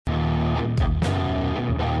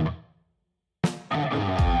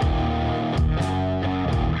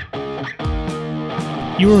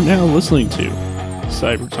You are now listening to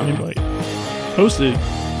Cyber Time Bite, hosted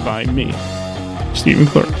by me, Stephen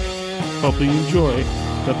Clark. Hope you enjoy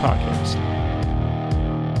the podcast.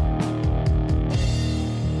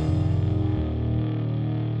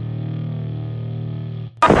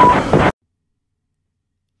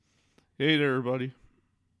 Hey there, everybody.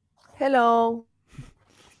 Hello.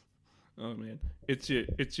 Oh man, it's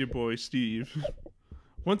your boy Steve.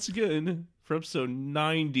 Once again for episode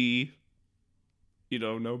 90. You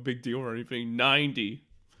know, no big deal or anything. 90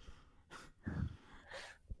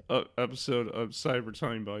 episode of Cyber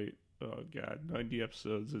Time Bite. Oh god, 90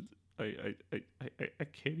 episodes. I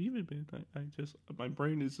can't even, man. I just, my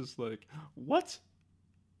brain is just like, what?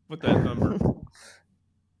 What that number?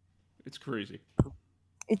 It's crazy.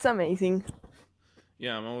 It's amazing.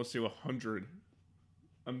 Yeah, I'm almost to 100.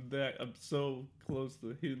 I'm so close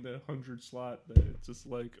to hitting that 100 slot that it's just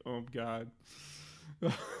like, oh god.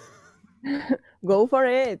 Go for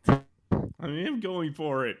it. I am going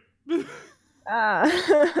for it. Ah.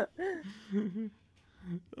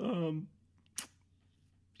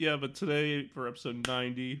 Yeah, but today for episode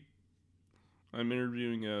 90, I'm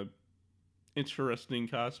interviewing a interesting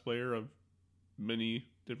cosplayer of many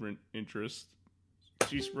different interests.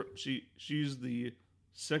 She's the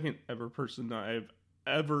second ever person that I've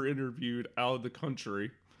ever interviewed out of the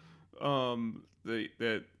country. From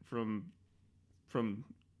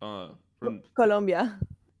Colombia.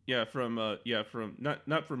 Yeah, from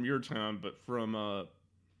not from your town, but from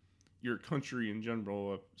your country in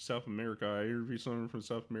general, South America. I interviewed someone from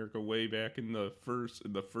South America way back in the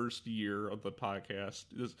first year of the podcast.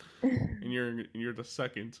 And you're the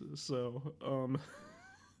second, so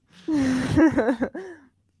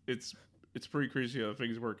it's pretty crazy how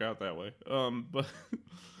things work out that way.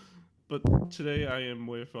 But today I am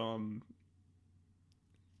with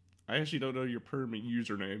I actually don't know your permanent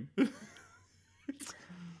username.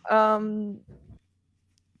 My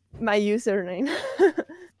username.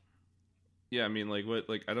 Yeah, I mean, like, what,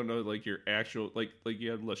 like, I don't know, like, your actual, like you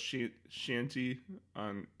have La Shanty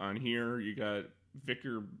on here. You got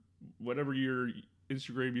Vicar, whatever your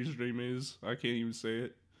Instagram username is. I can't even say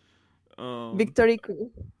it. Victory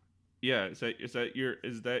Queen. Yeah, is that your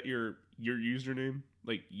username?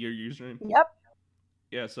 Like, your username? Yep.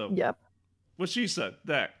 Yeah. So. Yep. What she said.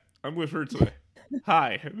 That I'm with her today.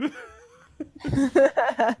 Hi.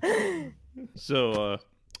 So,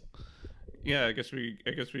 yeah, I guess we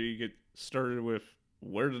get started with,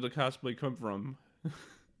 where did the cosplay come from?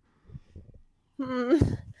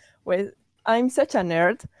 Well, I'm such a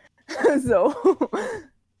nerd, so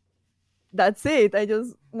that's it. I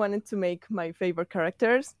just wanted to make my favorite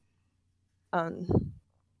characters, and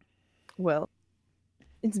well,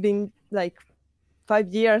 it's been like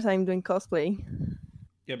 5 years I'm doing cosplay.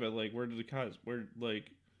 Yeah, but like, where did the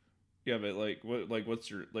yeah, but what's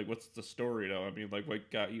the story though? I mean, like, what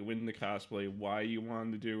got you into cosplay? Why you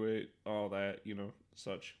wanted to do it? All that,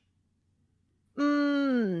 such.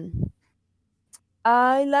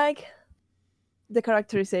 I like the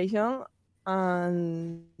characterization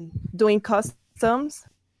and doing customs.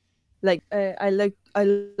 Like I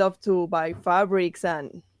love to buy fabrics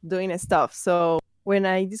and doing stuff. So when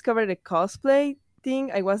I discovered the cosplay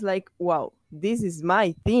thing, I was like, wow, this is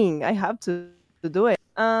my thing. I have to do it.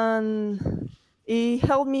 And it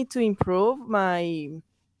helped me to improve my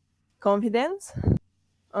confidence.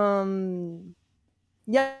 Yeah,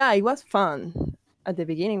 it was fun. At the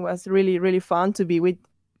beginning, it was really, really fun to be with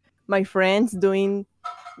my friends doing,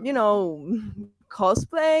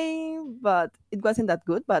 cosplay, but it wasn't that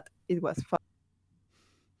good, but it was fun.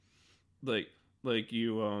 Like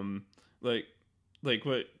you like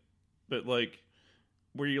what, but like,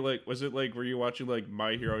 were you like, was it like, were you watching like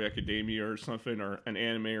My Hero Academia or something, or an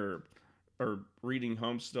anime, or reading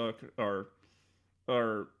Homestuck, or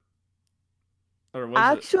was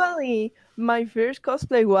Actually, my first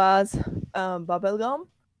cosplay was Bubblegum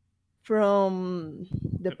from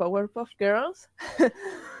the Powerpuff Girls.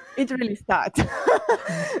 It really sucked.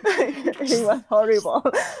 It was horrible.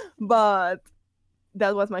 But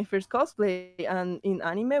that was my first cosplay. And in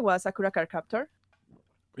anime was Sakura Card Captor.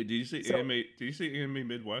 Wait, did you say anime? Did you say Anime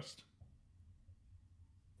Midwest?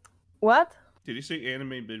 What? Did you say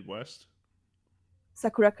Anime Midwest?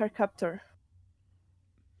 Sakura Card Captor.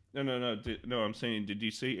 No. No, I'm saying, did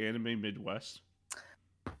you say Anime Midwest?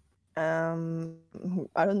 I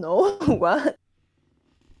don't know. What?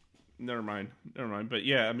 Never mind. But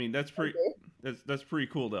yeah, I mean, that's pretty. Okay. That's pretty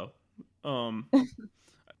cool though.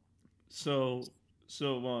 So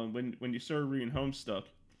when you started reading Homestuck,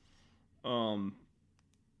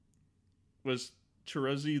 was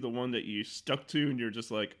Terezi the one that you stuck to, and you're just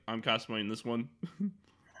like, I'm cosplaying this one?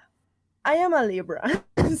 I am a Libra.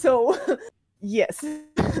 So yes,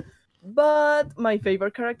 but my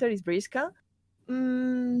favorite character is Briska.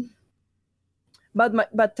 Mm,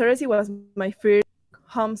 but Teresi was my first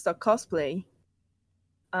Homestuck cosplay,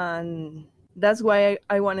 and that's why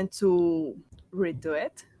I wanted to redo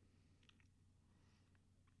it.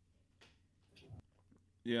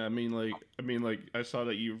 Yeah, I mean, like, I saw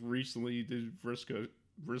that you recently did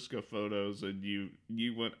Vriska photos, and you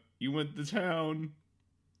went to town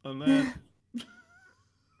on that.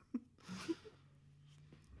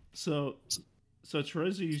 So, so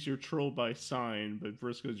Terezi is your troll by sign, but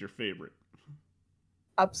Vriska's your favorite.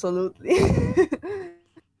 Absolutely.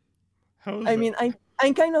 How is I that? mean,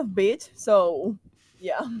 I'm kind of bitch, so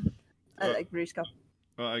yeah, I Uh, like Briska.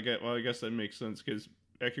 I guess that makes sense because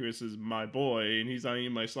Equus is my boy, and he's not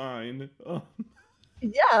even my sign. Oh,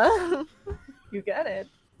 Yeah, you get it.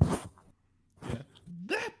 yeah,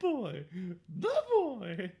 that boy, the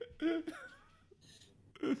boy.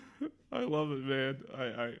 I love it, man.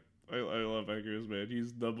 I love Equus, man.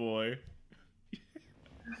 He's the boy.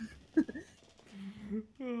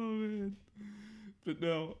 Oh man. But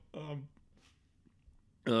no,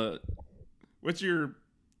 uh, what's your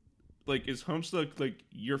like? Is Homestuck like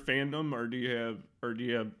your fandom, or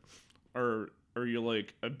are you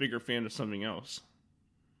like a bigger fan of something else?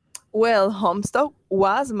 Well, Homestuck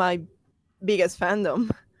was my biggest fandom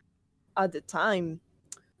at the time.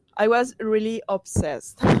 I was really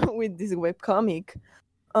obsessed with this webcomic.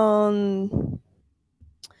 Um,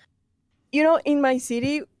 in my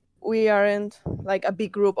city, we aren't like a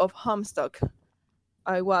big group of Homestuck.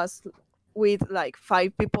 I was with like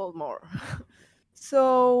 5 people more.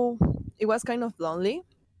 So it was kind of lonely,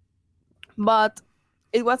 but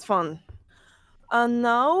it was fun. And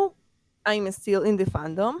now I'm still in the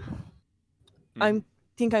fandom. Hmm. I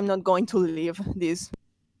think I'm not going to leave this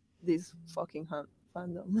fucking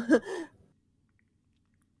fandom.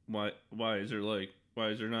 Why is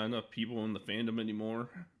there not enough people in the fandom anymore?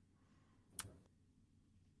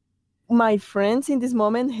 My friends in this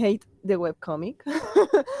moment hate the webcomic.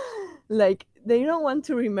 Like they don't want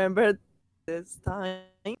to remember this time.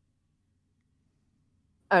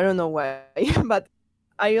 I don't know why, but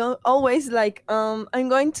always like I'm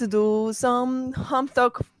going to do some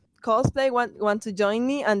Humstock cosplay. Want to join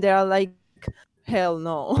me? And they are like, hell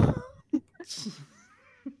no.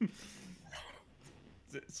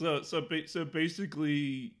 So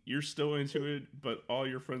basically, you're still into it, but all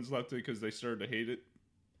your friends left it because they started to hate it.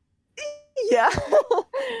 Yeah,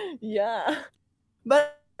 yeah.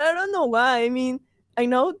 But I don't know why. I mean, I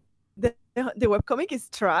know the webcomic is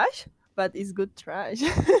trash, but it's good trash.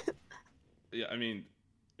 Yeah, I mean,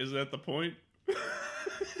 is that the point? is,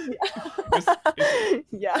 is,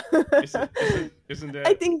 Yeah. isn't I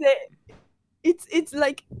that think that it's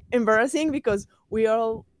like embarrassing because we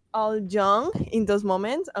are all young in those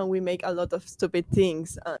moments and we make a lot of stupid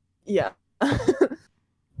things. Yeah.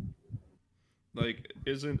 like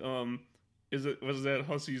isn't is it was that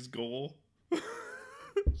Hussy's goal?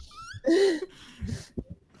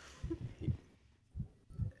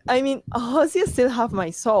 I mean, Hosea still have my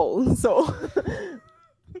soul, so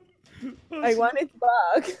I Hussy, want it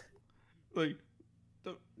back. like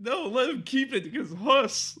no, let him keep it because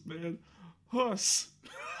Huss, man, Huss.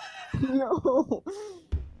 No.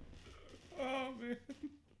 Oh man,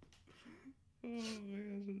 oh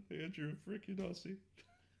man, Andrew freaking Hussy.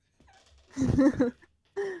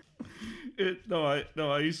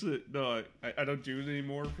 I used to no I don't do it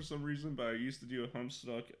anymore for some reason, but I used to do a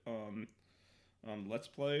Homestuck Let's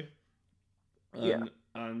Play Yeah.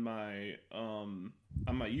 on my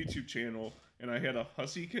YouTube channel, and I had a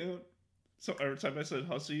Hussy count. So every time I said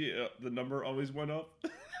Hussy, the number always went up,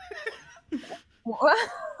 What?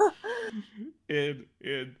 and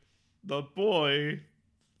the boy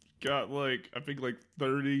got like I think like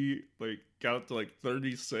 30, like got up to like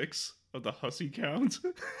 36 of the Hussy count,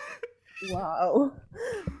 Wow.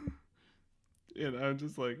 and I'm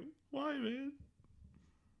just like, why, man?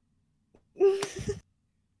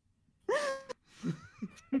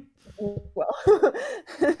 Well,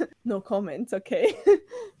 no comments. Okay.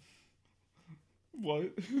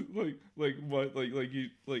 What? like what? Like you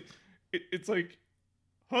like it's like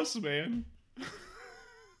Huss, man.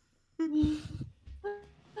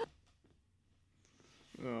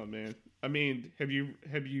 Oh man. I mean, have you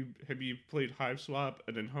played Hive Swap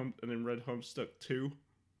and then read Homestuck 2?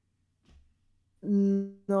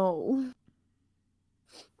 No.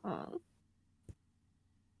 Oh.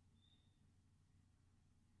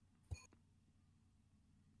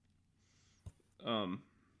 Um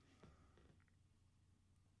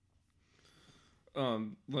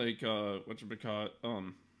like what's it called?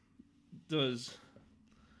 Does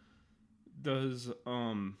does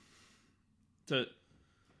does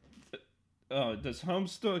does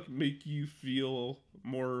Homestuck make you feel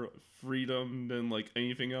more freedom than like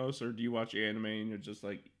anything else, or do you watch anime and you're just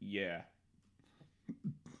like, yeah?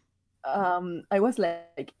 I was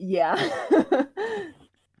like, yeah.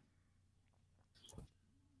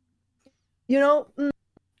 you know,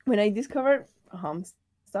 when I discovered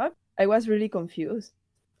Homestuck, I was really confused,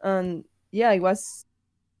 and yeah, I was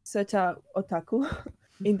such a otaku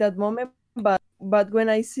in that moment. But when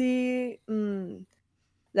I see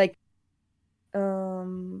like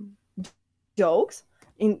um jokes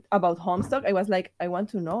in about Homestuck, I was like, I want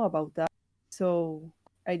to know about that. So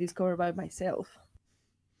I discovered by myself.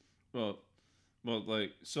 Well, well,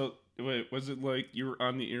 like, so wait, was it like you were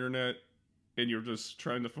on the internet and you're just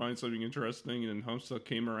trying to find something interesting, and then Homestuck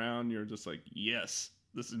came around, and you're just like, yes,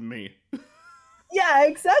 this is me. Yeah,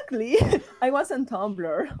 exactly. I was on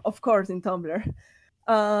Tumblr, of course, in Tumblr,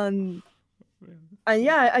 and and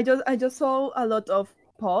yeah, I just saw a lot of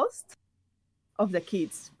posts of the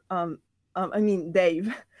kids. I mean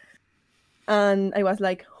Dave, and I was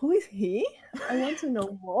like, who is he? I want to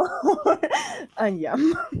know more. and yeah,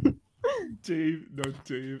 Dave, no,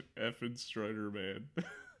 Dave effing Strider, man.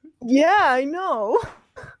 yeah, I know.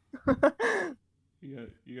 You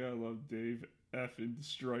gotta love Dave effing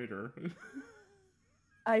Strider.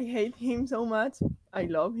 I hate him so much. I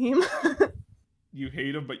love him. You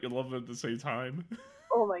hate him, but you love him at the same time.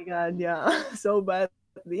 Oh my god, yeah, so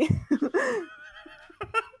badly.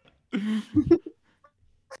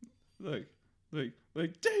 like, like,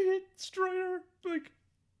 dang it, Strider! Like,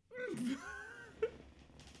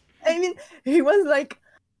 I mean, he was like,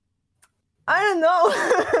 I don't know.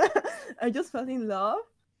 I just fell in love,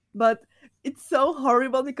 but it's so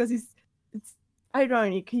horrible because it's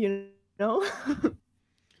ironic, you know.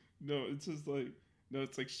 no, it's just like, no,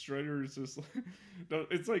 it's like Strider is just like, no,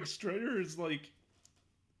 it's like Strider is like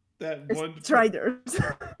that one. Striders.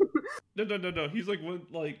 No. He's like one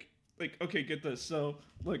like okay, get this. So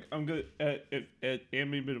like I'm gonna at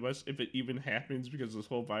Anime Midwest, if it even happens, because this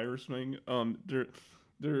whole virus thing.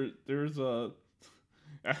 There's a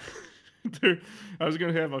there. I was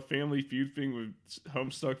gonna have a Family Feud thing with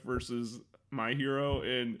Homestuck versus My Hero,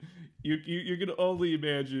 and you can only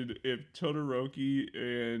imagine if Todoroki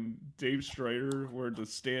and Dave Strider were to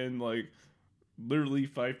stand like literally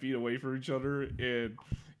 5 feet away from each other,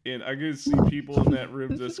 and I could see people in that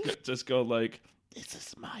room just go like, "This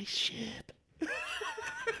is my ship."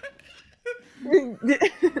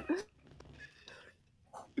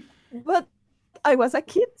 But I was a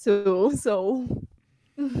kid too, so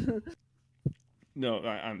No,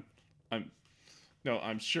 I'm no,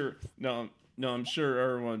 I'm sure no, I'm sure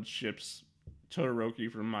everyone ships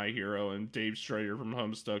Todoroki from My Hero and Dave Strider from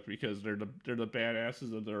Homestuck because they're the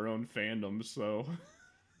badasses of their own fandom. So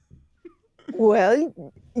well,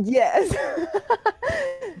 yes.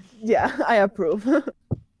 yeah, I approve.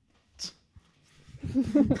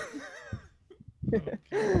 okay.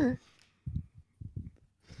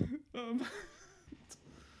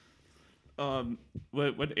 um,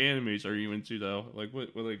 what animes are you into though? Like what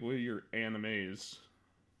are your animes?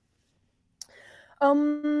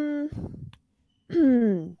 um,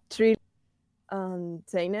 thriller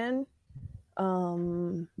seinen,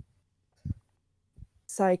 um,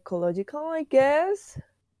 psychological, I guess.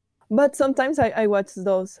 But sometimes I watch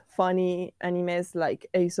those funny animes like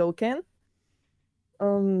Eizouken.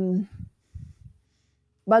 Um,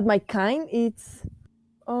 but my kind it's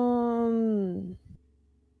um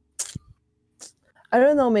I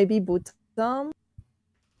don't know, maybe Butam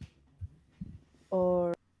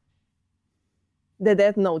or the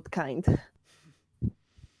Death Note kind.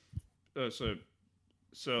 Uh, so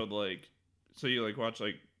so like so you like watch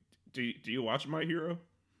like do you watch My Hero?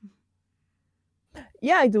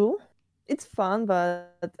 Yeah, I do. It's fun,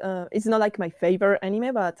 but it's not like my favorite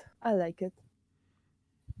anime, but I like it.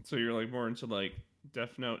 So you're like more into like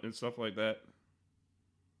Death Note and stuff like that.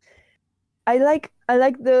 I like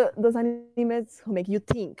the those animes who make you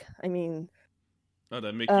think. I mean, Oh,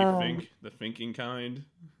 that make you um, think, the thinking kind.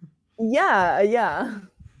 yeah, yeah,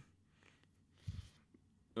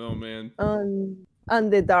 Oh man.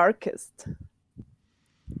 and the darkest.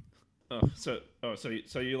 So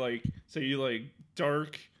you like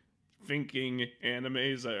dark thinking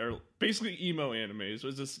animes that are basically emo animes.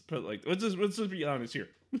 Let's just be honest here.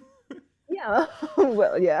 Yeah,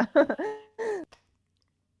 well, yeah.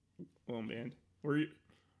 Oh man, were you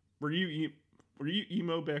were you were you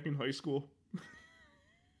emo back in high school?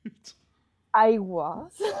 I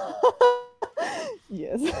was.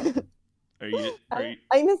 yes. Are you are you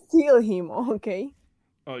I'm still him, okay?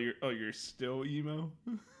 you're still emo?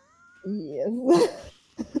 Yes.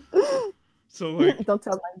 So like, Don't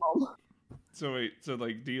tell my mom. so wait, so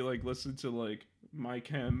like, do you like listen to like My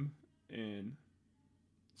Chem and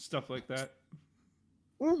stuff like that?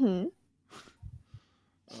 Hmm.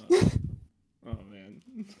 Uh, oh man.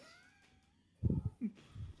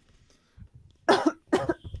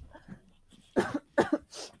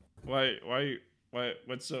 Why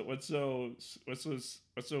what's so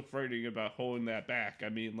frightening about holding that back? I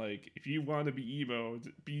mean, like, if you want to be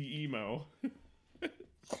emo.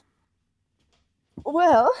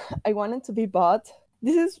 Well, I wanted to be, but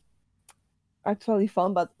this is actually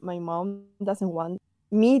fun, but my mom doesn't want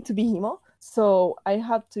me to be emo. So I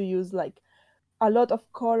have to use like a lot of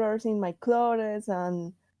colors in my clothes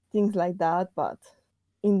and things like that.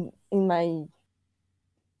 In my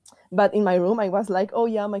in my room, I was like, oh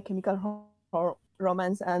yeah, My Chemical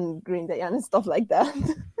Romance and Green Day and stuff like that.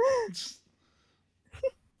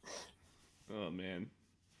 Oh man,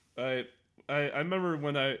 I I remember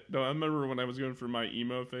when I no I remember when I was going through my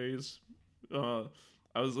emo phase. Uh,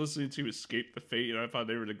 I was listening to Escape the Fate, and I thought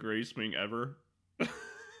they were the greatest thing ever.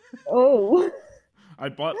 Oh. I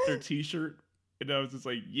bought their T-shirt, and I was just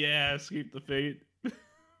like, "Yeah, Escape the Fate."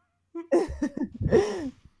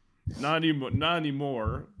 Not anymore, not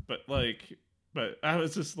anymore. But I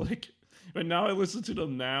was just like, but now I listen to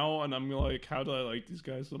them now, and I'm like, how do I like these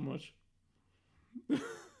guys so much?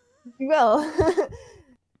 Well,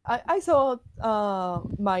 I saw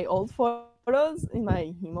my old photos in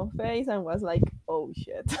my emo face and was like, oh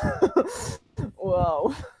shit.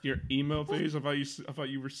 Wow. Your emo phase? I thought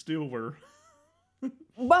you were still were.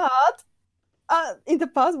 But in the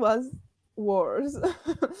past was worse.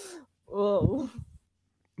 Whoa.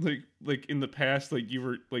 Like in the past, like you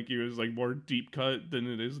were like it was like more deep cut than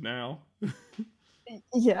it is now.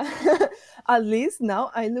 Yeah. At least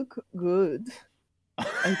now I look good,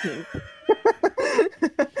 I think.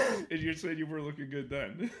 And you said you were looking good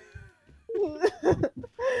then.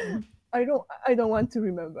 I don't want to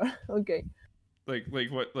remember. Okay. Like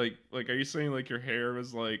what like are you saying like your hair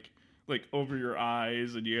was like over your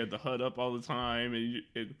eyes and you had the hood up all the time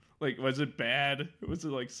and like was it bad? Was it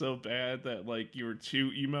like so bad that like you were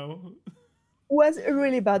too emo? Was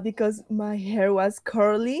really bad because my hair was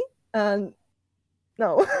curly and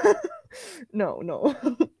no. No.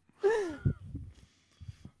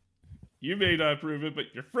 You may not approve it,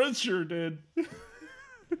 but your friends sure did.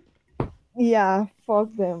 Yeah,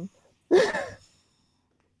 fuck them.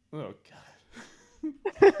 Oh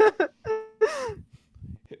god.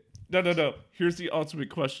 No. Here's the ultimate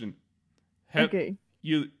question. Have Okay.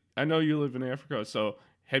 you I know you live in Africa, so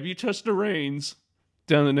have you touched the rains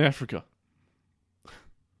down in Africa?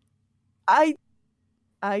 I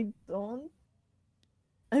I don't.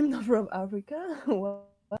 I'm not from Africa. What?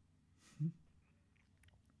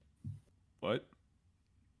 What?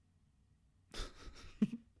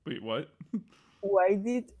 Wait, what? Why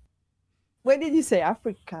did why did you say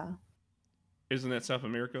Africa? Isn't that South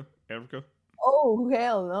America? Africa? Oh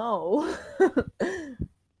hell no.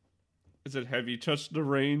 Is it have you touched the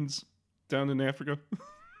rains down in Africa?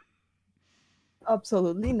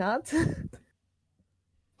 Absolutely not.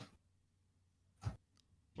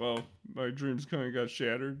 Well, my dreams kind of got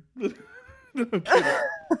shattered. No, I'm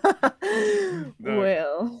kidding. No,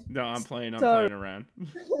 Well, no, I'm playing. I'm sorry. playing around.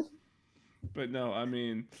 But no, I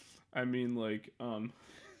mean like no,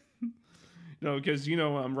 because you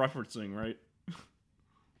know what I'm referencing, right?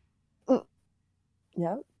 Mm,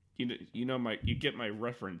 yeah, You know my you get my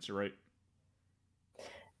reference, right?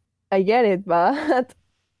 I get it, but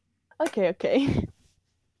okay.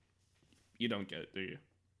 You don't get it, do you?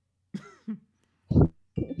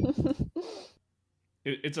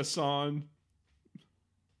 It's a song.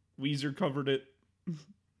 Weezer covered it.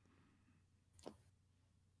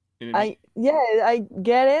 And I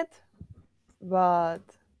get it, but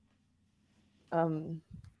um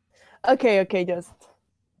okay, just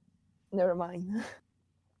never mind.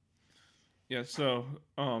 yeah, so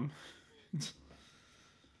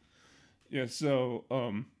yeah, so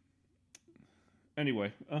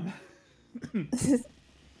anyway,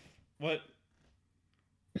 what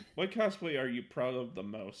what cosplay are you proud of the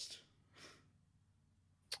most?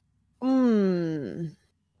 Hmm.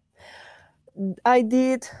 I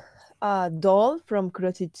did a doll from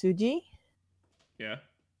Kurotsuji, Yeah.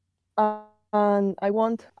 and I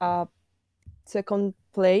won a second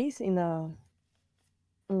place in a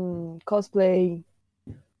cosplay.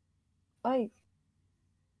 I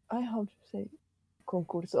I have to say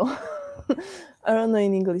concurso. I don't know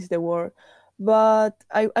in English the word, but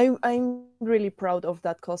I'm really proud of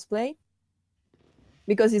that cosplay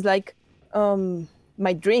because it's like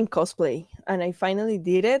my dream cosplay, and I finally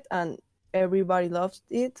did it, and everybody loved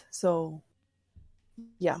it. So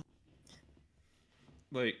yeah.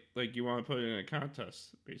 like you want to put it in a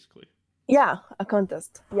contest, basically. Yeah, a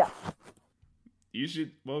contest. Yeah. You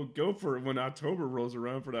should go for it when October rolls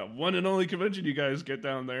around for that one and only convention you guys get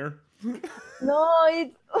down there. No,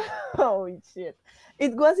 it. Oh shit!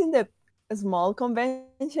 It was in the small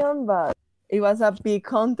convention, but it was a big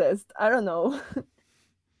contest. I don't know.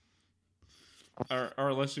 Or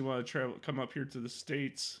unless you want to travel, come up here to the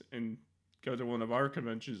States and go to one of our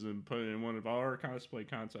conventions and put it in one of our cosplay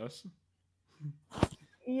contests.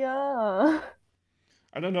 Yeah.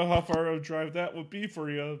 I don't know how far of a drive that would be for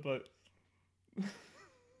you, but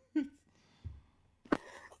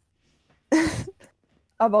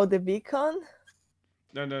About the beacon.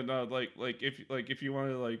 no. Like if you want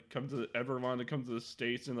to want to come to the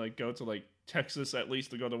States and like go to like Texas at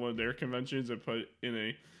least to go to one of their conventions and put in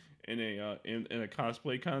a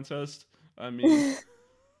cosplay contest. I mean,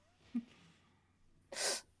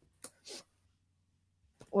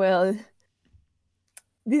 Well,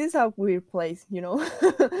 this is a weird place, you know.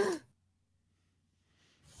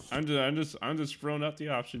 I'm just throwing out the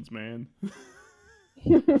options, man.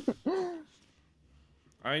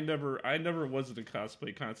 I never was at a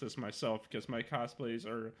cosplay contest myself because my cosplays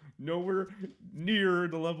are nowhere near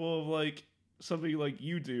the level of like something like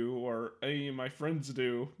you do or any of my friends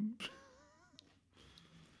do.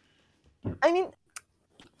 I mean,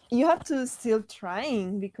 you have to still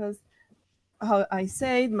trying because how I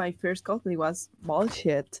said my first cosplay was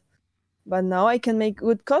bullshit. But now I can make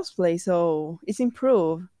good cosplay, so it's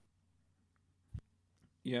improved.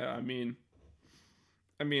 Yeah, yeah,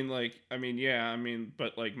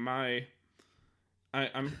 but like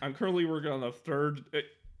I'm currently working on the third.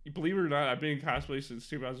 Believe it or not, I've been in cosplay since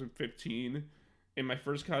 2015, and my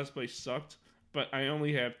first cosplay sucked. But I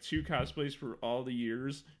only have two cosplays for all the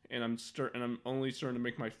years, and I'm only starting to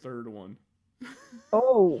make my third one.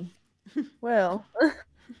 Oh, well,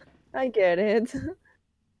 I get it.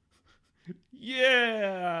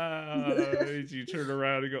 Yeah, you turn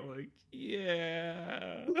around and go like,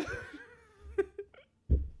 yeah.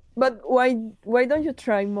 But why don't you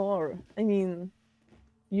try more? I mean,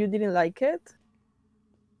 you didn't like it?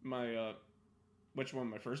 My which one?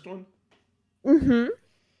 My first one? Mm-hmm.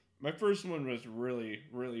 My first one was really,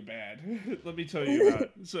 really bad. Let me tell you about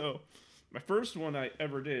it. So, my first one I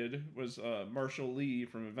ever did was Marshall Lee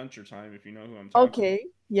from Adventure Time, if you know who I'm talking about. Okay,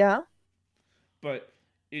 yeah. But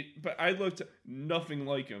I looked nothing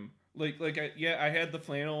like him. I had the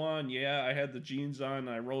flannel on, yeah, I had the jeans on,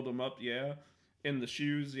 I rolled them up, yeah, and the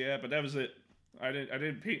shoes, yeah, but that was it. I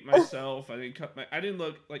didn't paint myself. I didn't cut my. I didn't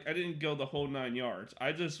look like I didn't go the whole 9 yards.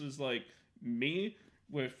 I just was like me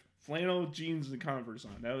with flannel jeans and Converse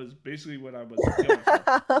on. That was basically what I was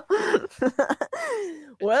going for.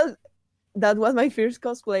 Well, that was my first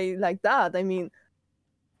cosplay like that. I mean,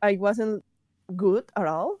 I wasn't good at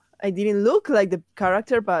all. I didn't look like the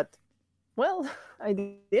character, but well, I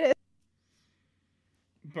did it.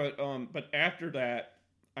 But after that,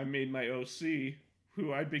 I made my OC,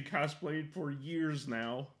 who I'd been cosplaying for years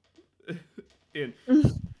now, and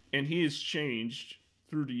and he has changed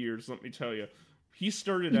through the years. Let me tell you, he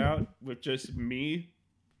started out with just me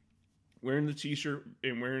wearing the t-shirt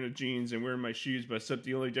and wearing the jeans and wearing my shoes, but except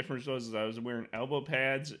the only difference was I was wearing elbow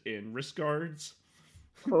pads and wrist guards.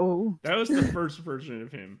 Oh, That was the first version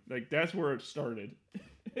of him. Like that's where it started.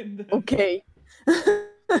 And then, okay.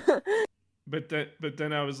 but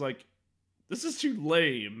then I was like, this is too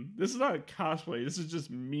lame. This is not a cosplay. This is just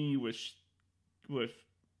me with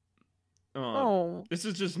Oh, this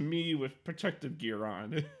is just me with protective gear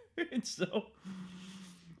on. and so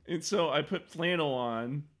and so I put flannel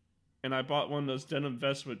on and I bought one of those denim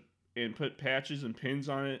vests and put patches and pins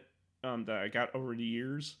on it that I got over the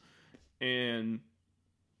years. And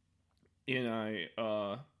and I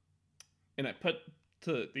put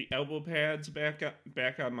the elbow pads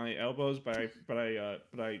back on my elbows, but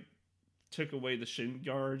I took away the shin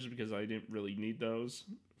guards because I didn't really need those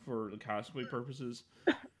for the cosplay purposes.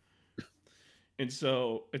 And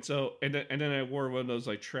then I wore one of those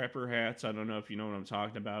like trapper hats. I don't know if you know what I'm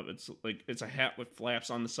talking about. It's a hat with flaps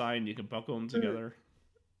on the side and you can buckle them together.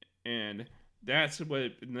 And that's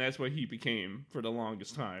what he became for the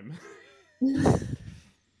longest time.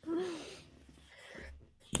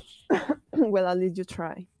 well, at least you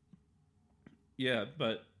try. Yeah,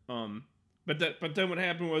 but then what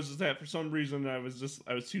happened was is that for some reason I was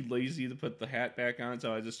too lazy to put the hat back on,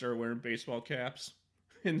 so I just started wearing baseball caps,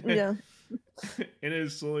 and then, Yeah. and it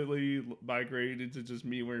slowly migrated to just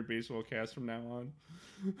me wearing baseball caps from now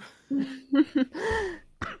on.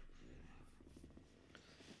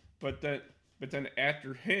 But then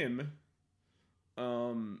after him,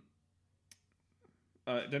 um,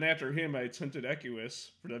 then after him, I attempted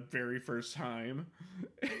Equus for the very first time.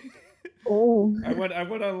 Oh. I went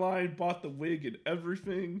online, bought the wig and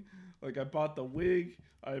everything. Like I bought the wig.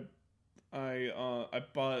 I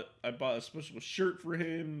bought a special shirt for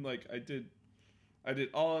him. Like I did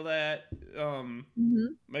all of that.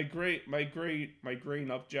 Mhm. My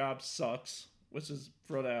graying up job sucks. Let's just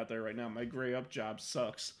throw that out there right now. My gray up job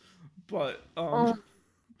sucks. But Oh.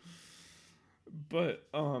 but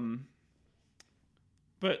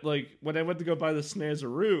but like when I went to go buy the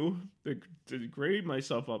Snazaroo to grade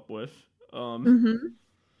myself up with, Mhm.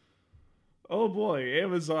 oh boy,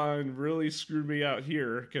 Amazon really screwed me out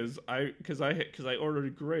here because I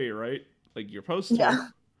ordered gray, right? Like you're supposed to. Yeah.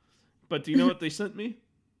 But do you know what they sent me?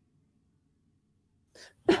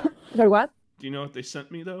 For what? Do you know what they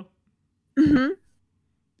sent me though? Mhm.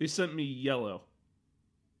 They sent me yellow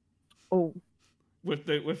Oh. with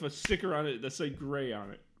a sticker on it that said gray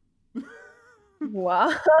on it.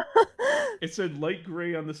 Wow. It said light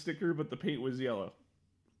gray on the sticker, but the paint was yellow.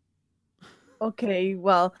 Okay.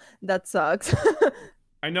 Well, that sucks.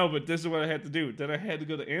 I know, but this is what I had to do. Then I had to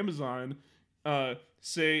go to Amazon,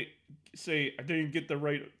 say I didn't get the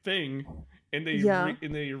right thing, and Yeah.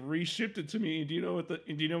 they reshipped it to me. Do you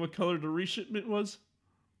know what color the reshipment was?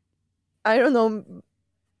 I don't know.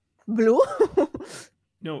 Blue?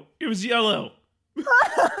 No, it was yellow.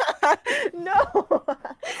 No.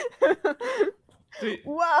 They,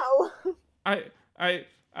 Wow. I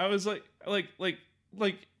I was like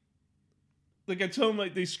I told them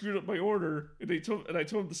like they screwed up my order, and I told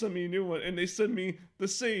them to send me a new one, and they sent me the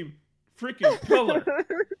same freaking color.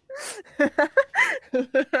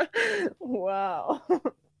 Wow.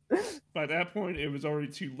 By that point, it was already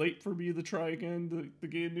too late for me to try again to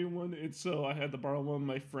get a new one, and so I had to borrow one of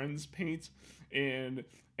my friends' paint, and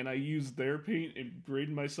I used their paint and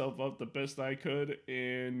graded myself up the best I could,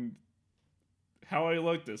 and how I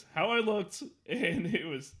looked, and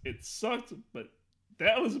it sucked, but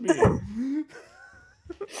that was me.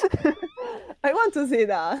 I want to see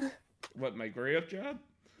that. What, my gray up job?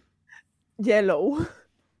 Yellow.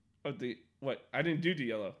 Oh, the what? I didn't do the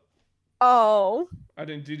yellow. Oh. I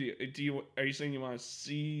didn't do the. Do you? Are you saying you want to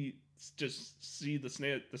see the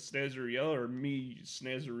Snazaroo yellow, or me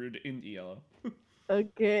Snazaroo to indie yellow?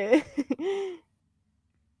 Okay.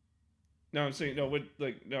 No, I'm saying no. What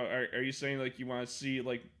like no? Are you saying like you want to see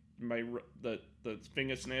like the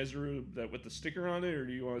thing of Snazaroo that with the sticker on it, or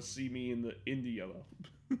do you want to see me in the indie yellow?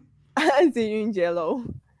 I see you in yellow.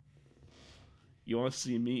 You want to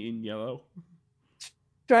see me in yellow?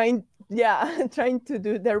 Trying, yeah, trying to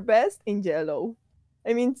do their best in yellow.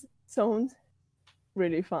 I mean, sounds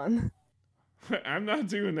really fun. I'm not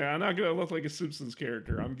doing that. I'm not gonna look like a Simpsons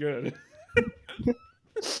character. I'm good.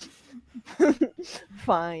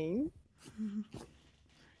 Fine.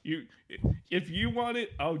 You, if you want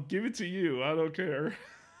it, I'll give it to you. I don't care.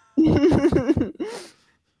 No,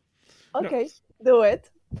 Okay, do it.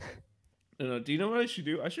 no. Do you know what I should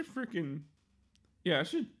do? I should freaking yeah. I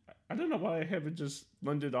should. I don't know why I haven't just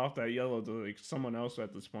lended off that yellow to like someone else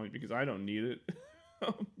at this point because I don't need it.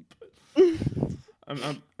 But I'm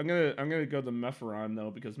gonna go to Mepharon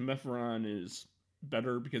though because Mepharon is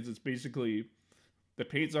better because it's basically the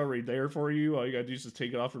paint's already there for you. All you gotta do is just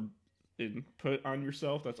take it off and put it on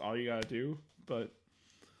yourself. That's all you gotta do.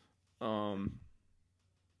 Um,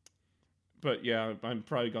 but yeah, I'm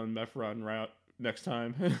probably going Mepharon route next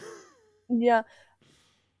time. Yeah,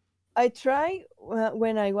 I tried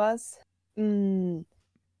when I was in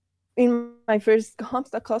my first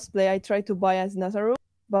Hamster cosplay. I tried to buy as Nazaru,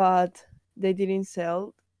 but they didn't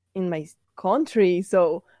sell in my country,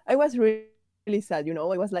 so I was really, really sad. You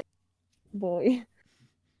know, I was like, boy, I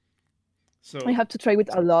So, have to try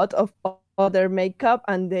with a lot of other makeup,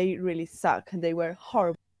 and they really suck. They were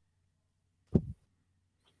horrible.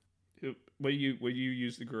 what you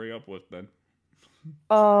use the gray up with then?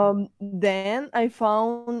 Then I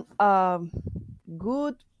found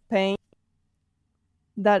good paint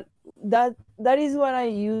that that is what I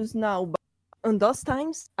use now. But on those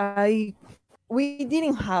times, we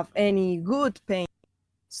didn't have any good paint,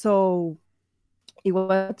 so it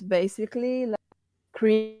was basically like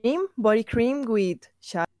body cream with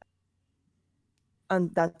shine,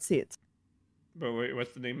 and that's it. But wait,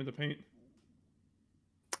 what's the name of the paint?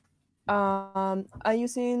 I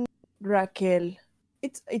using Raquel.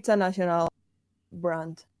 It's a national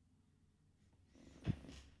brand.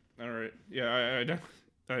 All right, yeah,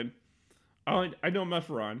 I don't, I know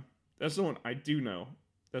Mepharon. That's the one I do know.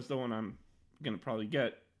 That's the one I'm gonna probably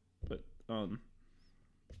get. But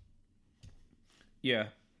yeah.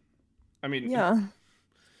 I mean, Yeah.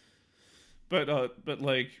 but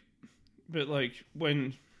like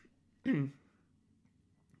when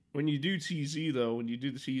when you do TZ though, when you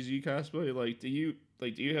do the TZ cosplay, do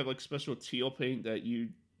you have like special teal paint that you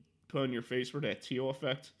put on your face for that teal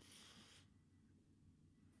effect?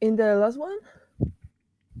 In the last one,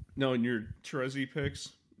 No, in your Trezzy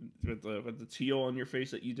pics with the teal on your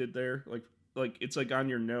face that you did there, like it's like on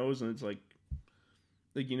your nose and it's like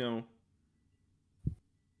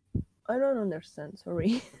I don't understand.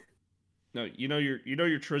 Sorry. no, you know your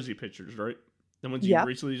Trezzy pictures, right? The ones you Yeah.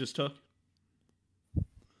 recently just took.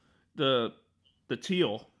 The the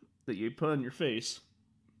teal that you put on your face,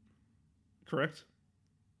 correct?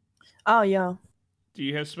 Oh yeah. Do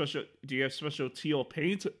you have special teal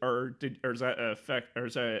paint or is that an effect or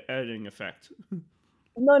is that an editing effect?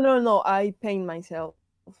 No, no, no. I paint myself.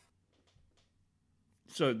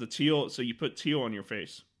 So the teal, so you put teal on your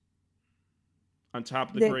face on top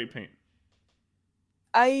of the The gray paint.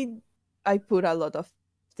 I I put a lot of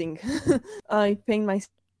things. I paint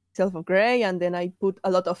myself of gray, and then I put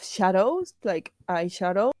a lot of shadows, like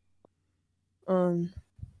eyeshadow. Um,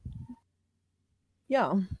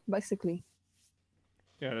 yeah, basically.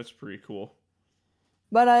 Yeah, that's pretty cool.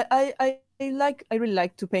 But I really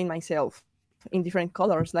like to paint myself in different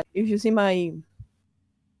colors. Like if you see my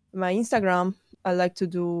Instagram, I like to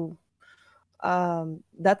do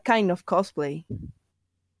that kind of cosplay.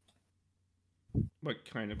 What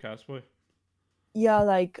kind of cosplay? Yeah,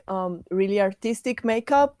 like really artistic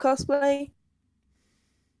makeup cosplay.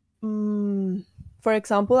 Mm, for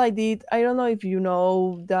example, I don't know if you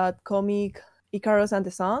know that comic Icarus and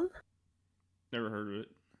the Sun, Never heard of it.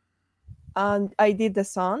 and I did the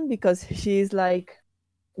sun because she's like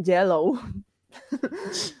yellow,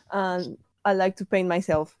 and I like to paint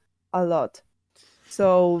myself a lot.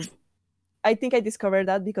 So I think I discovered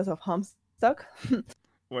that because of Homestuck.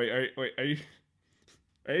 Wait,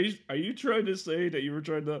 are you trying to say that you were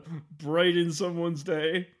trying to brighten someone's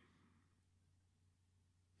day?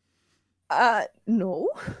 No.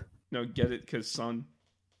 No, get it? Cause sun,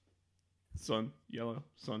 yellow,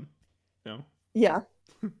 sun. No, Yeah.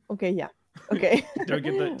 Okay. Yeah. Okay. don't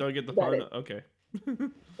get that. Don't get the Got pun. it. Okay.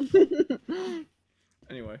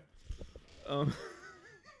 Anyway, um,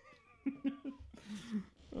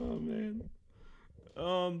 oh man,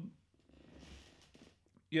 um,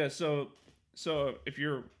 yeah. So if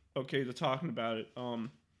you're okay to talking about it,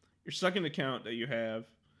 your second account that you have,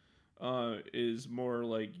 is more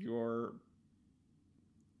like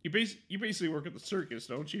you basically work at the circus,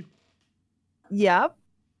 don't you? Yeah,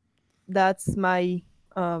 that's my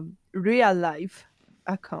real life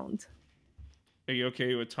account. Are you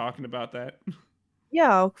okay with talking about that?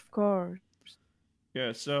 Yeah, of course.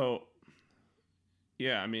 Yeah. So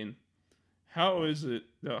yeah, I mean, how is it?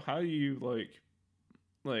 How do you like?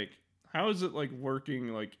 How is it like working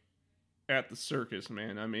like at the circus,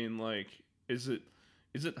 man? I mean, like, is it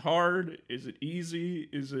hard? Is it easy?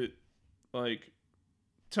 Is it like?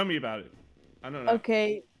 Tell me about it. I don't know.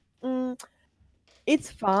 Okay. Mm,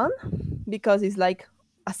 it's fun because it's like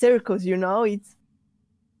a circus,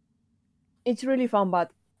 it's really fun,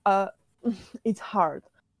 but uh it's hard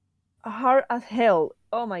as hell.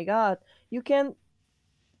 Oh my god, you can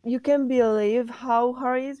believe how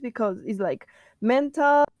hard it is because it's like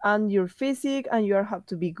mental and your physique, and you have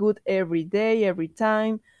to be good every day, every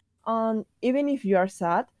time. And even if you are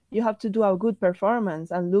sad, you have to do a good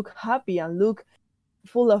performance and look happy and look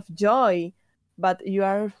full of joy. But you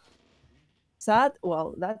are sad,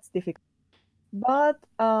 well, that's difficult. But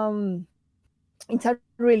it's a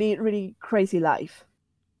really, really crazy life.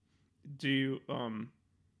 Do you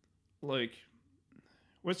like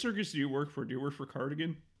what circus do you work for? Do you work for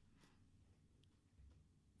Cardigan?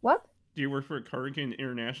 What? Do you work for Cardigan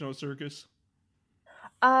International Circus?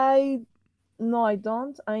 I No, I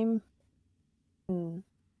don't. Mm,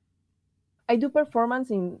 I do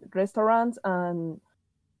performance in restaurants and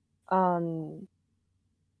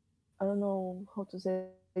I don't know how to say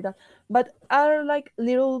that, but are like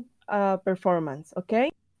little performance,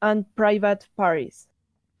 okay, and private parties.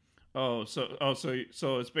 So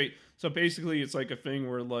it's so basically it's like a thing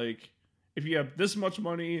where like if you have this much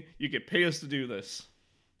money, you get pay us to do this.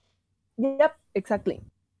 Yep, exactly.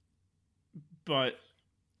 But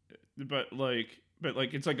but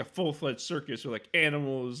like it's like a full fledged circus with like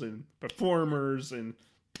animals and performers and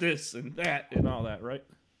this and that and all that, right?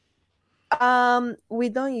 We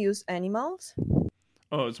don't use animals.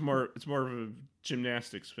 Oh, it's more of a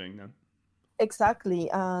gymnastics thing then. Exactly.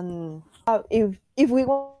 And if we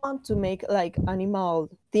want to make like animal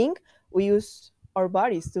thing, we use our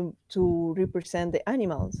bodies to represent the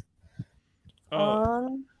animals. Oh,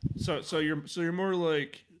 Um, so you're more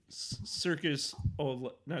like circus,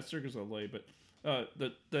 oh not circus Olay, but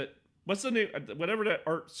that what's the name? Whatever that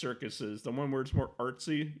art circus is, the one where it's more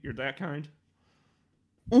artsy. You're that kind.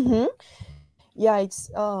 Mm-hmm. Yeah, it's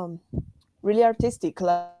really artistic,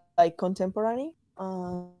 like contemporary.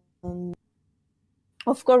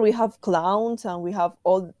 Of course, we have clowns and we have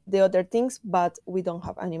all the other things, but we don't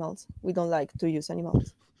have animals. We don't like to use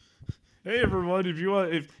animals. Hey everyone, if you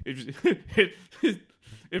want, if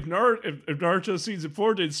Naruto season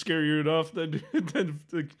 4 didn't scare you enough, then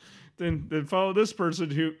then follow this person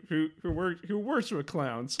who works with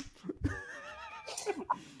clowns.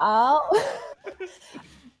 Oh,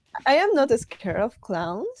 I am not scared of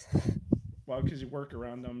clowns. Well, because you work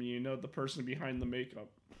around them, you know the person behind the makeup.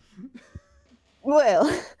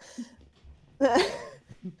 Well,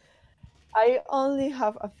 I only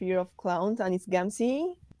have a fear of clowns, and it's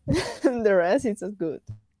Gamsi. The rest is good.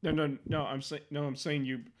 No. I'm saying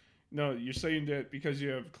you. No, you're saying that because you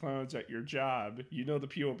have clowns at your job, you know the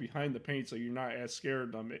people behind the paint, so you're not as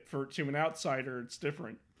scared of them. For to an outsider, it's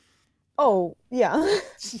different. Oh, yeah.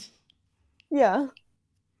 Yeah.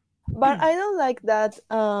 But I don't like that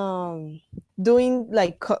doing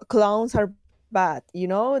like clowns are bad, you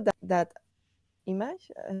know, that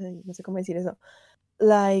image. No sé cómo decir eso.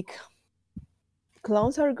 Like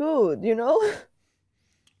clowns are good, you know?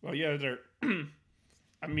 Well, yeah, they're.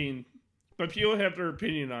 I mean, but people have their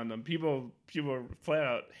opinion on them. People flat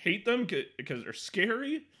out hate them because they're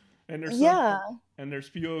scary, and there's Yeah. and there's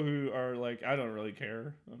people who are like, I don't really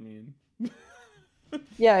care. I mean,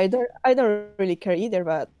 Yeah, I don't really care either,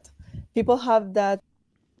 but people have that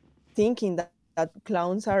thinking that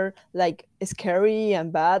clowns are like scary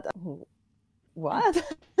and bad. What?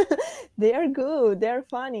 They are good. They are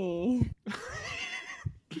funny.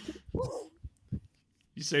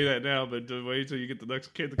 you say that now, but wait till you get the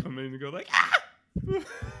next kid to come in and go like, ah!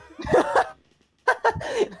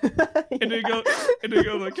 and they go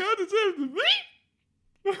like, how does that happen to me?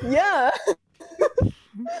 Yeah.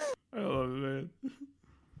 I love it,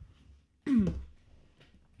 man.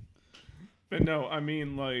 But no, I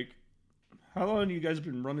mean, like, how long have you guys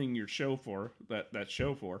been running your show for? That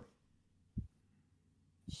show for?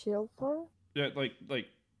 Shelter? Yeah, like,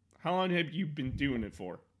 how long have you been doing it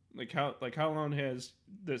for? How long has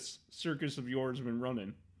this circus of yours been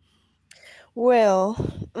running? Well,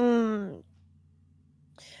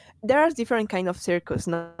 there are different kind of circus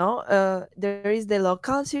now. There is the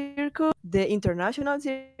local circus, the international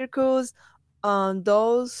circus, and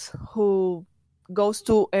those who goes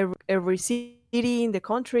to every city in the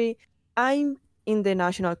country. I'm in the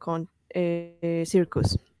national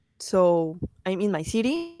circus, so I'm in my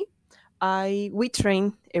city. We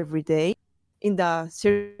train every day in the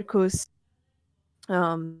circus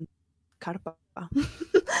carpa,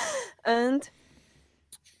 and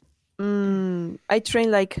I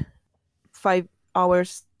train like 5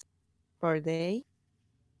 hours per day,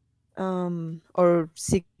 or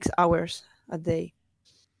 6 hours a day.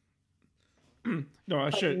 No,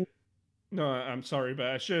 I should. Um, No, I'm sorry, but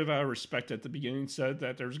I should have out of respect at the beginning said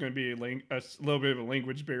that there's going to be a little bit of a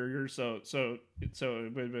language barrier, so it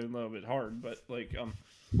would have been a little bit hard. But like,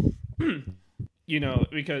 you know,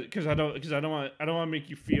 because I don't want to make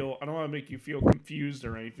you feel confused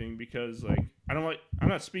or anything because like I'm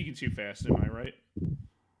not speaking too fast, am I right?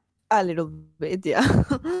 a little bit, yeah.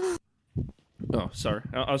 Oh, sorry.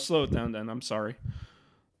 I'll slow it down then. I'm sorry.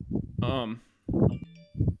 Um,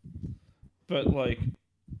 but like,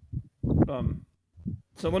 um,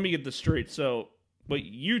 so let me get this straight. So what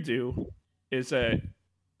you do is that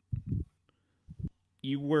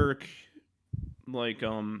you work like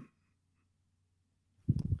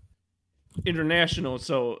international,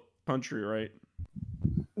 so country, right?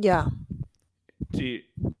 Yeah. Do you,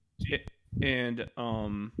 and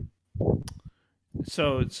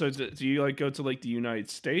so do you like go to like the United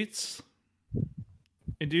States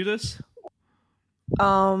and do this?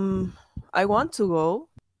 I want to go.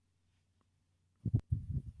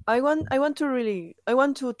 I want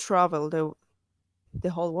to travel the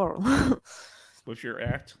whole world. With your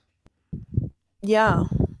act? Yeah,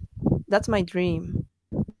 that's my dream.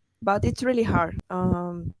 But it's really hard.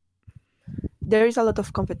 There is a lot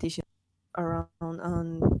of competition around,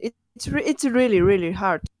 and it's really really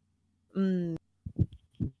hard. Mm,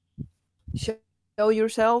 show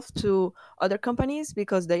yourself to other companies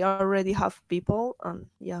because they already have people, and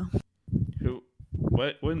yeah. Who?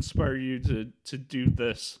 What inspired you to do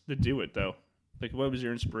this? To do it though? Like, what was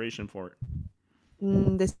your inspiration for it?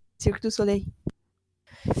 The Cirque du Soleil.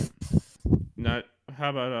 Not how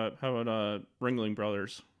about Ringling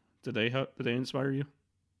Brothers? Did they inspire you?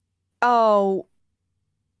 Oh,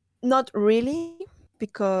 not really,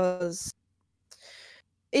 because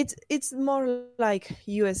it's more like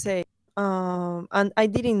USA. And I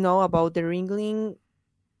didn't know about the Ringling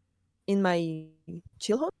in my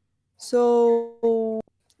childhood. So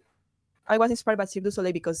I was inspired by Cirque du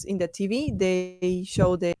Soleil because in the TV they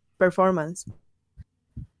show the performance.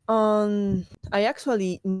 I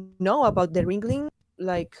actually know about the Ringling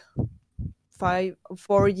like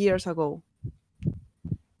 4 years ago.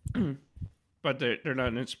 But they're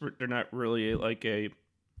not really like a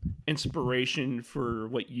inspiration for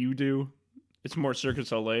what you do. It's more Circus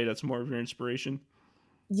Soleil. That's more of your inspiration.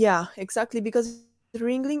 Yeah, exactly, because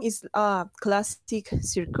Ringling is a classic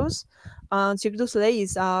circus, and Cirque du Soleil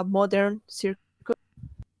is a modern circus.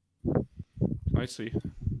 I see.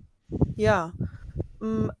 Yeah.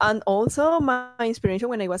 And also, my inspiration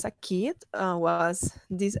when I was a kid was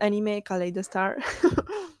this anime Kaleido Star.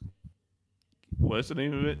 What's the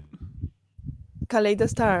name of it? Kaleido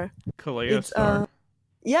Star. Kalea It's Star.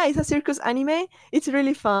 yeah, it's a circus anime. It's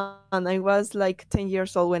really fun. I was like 10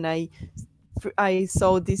 years old when I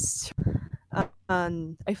saw this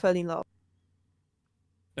and I fell in love.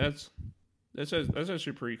 That's that's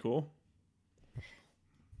actually pretty cool.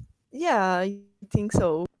 Yeah, I think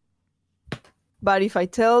so. But if I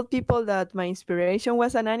tell people that my inspiration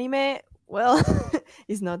was an anime, well,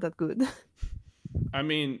 it's not that good. I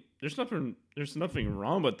mean, there's nothing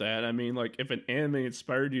wrong with that. I mean, like if an anime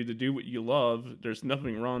inspired you to do what you love, there's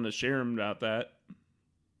nothing wrong to share about that.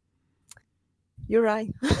 You're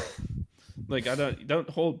right. Like I don't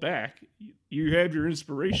hold back. You have your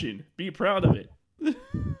inspiration. Be proud of it.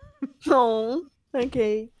 Oh,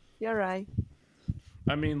 okay. You're right.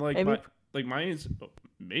 I mean, Maybe. like my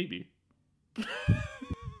maybe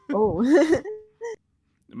Oh.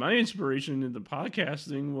 my inspiration into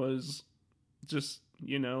podcasting was just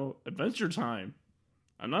Adventure Time,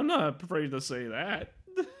 and I'm not afraid to say that.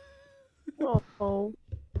 Oh.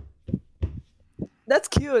 That's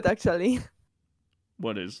cute, actually.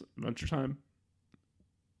 What is Adventure Time?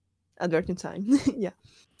 Adverting time. Yeah.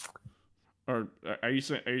 Or are you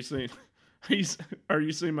saying are you, are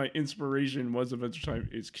you saying my inspiration was Adventure Time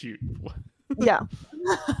is cute? What? Yeah.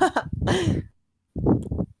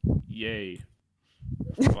 Yay!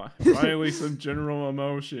 Finally, some general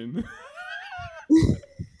emotion.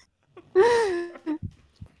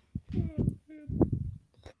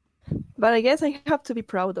 But I guess I have to be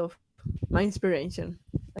proud of my inspiration.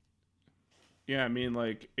 Yeah, I mean,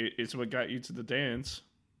 like it's what got you to the dance.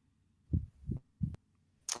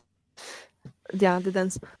 Yeah, the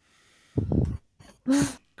dance.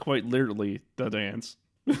 Quite literally, the dance.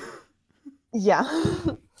 Yeah.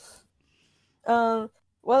 uh,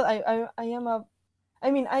 well, I am a.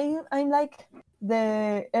 I mean, I'm like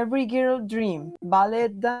the every girl dream ballet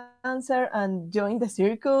dancer and join the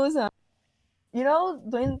circus and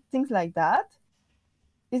doing things like that.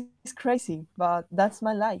 It's crazy, but that's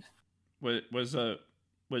my life.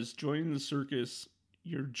 Was joining the circus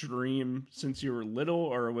your dream since you were little,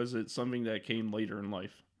 or was it something that came later in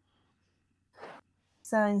life?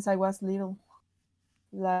 Since I was little,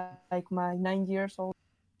 like my 9 years old.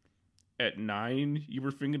 At 9, you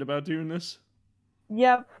were thinking about doing this?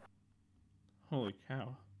 Yep. Holy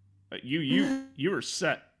cow! You were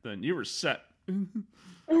set then. You were set.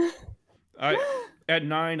 I At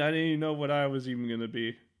 9, I didn't even know what I was even gonna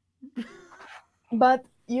be. But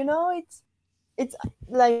it's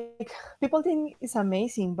like people think it's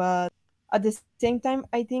amazing, but at the same time,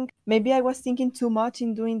 I think maybe I was thinking too much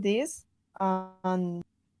in doing this, and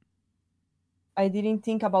I didn't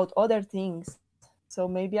think about other things. So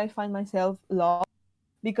maybe I find myself lost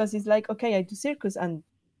because it's like, okay, I do circus, and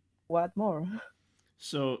what more?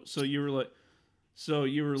 So you were like, so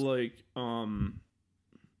you were like,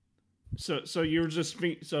 so you were just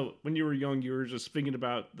so when you were young, you were just thinking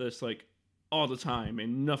about this like all the time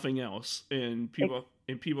and nothing else, and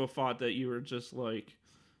people thought that you were just like,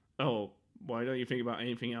 oh, why don't you think about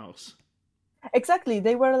anything else? Exactly.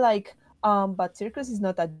 They were like, but circus is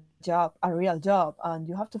not a job, a real job, and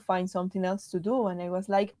you have to find something else to do. And I was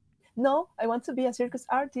like, no, I want to be a circus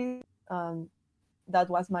artist. That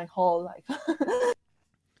was my whole life.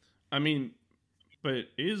 I mean, but it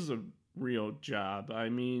is a real job. I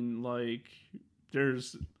mean, like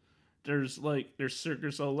there's there's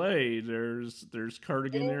Circus Soleil, there's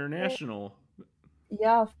Cardigan International.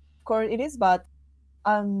 Yeah, of course it is, but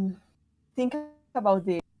think about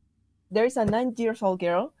this. There is a 9 years old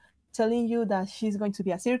girl telling you that she's going to be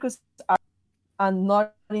a circus artist and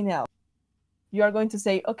nothing else. You are going to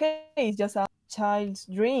say, okay, it's just a child's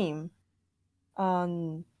dream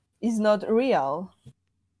and it's not real.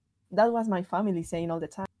 That was my family saying all the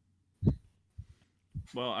time.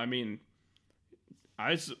 Well, I mean,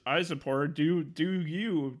 I support do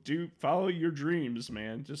you do follow your dreams,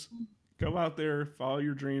 man. Just go out there, follow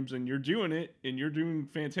your dreams, and you're doing it, and you're doing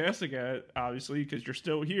fantastic at it, obviously, because you're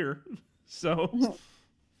still here. So,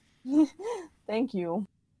 Thank you.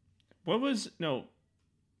 what was no?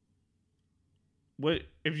 What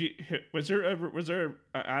if you was there?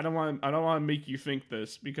 I don't want to make you think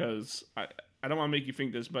this because I don't want to make you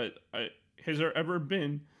think this, but has there ever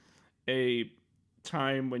been a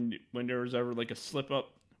time when there was ever like a slip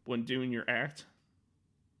up when doing your act?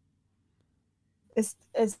 Is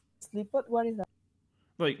sleep? What is that?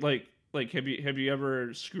 Like have you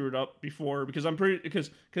ever screwed up before? Because I'm pretty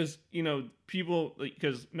because you know people like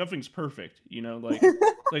because nothing's perfect. You know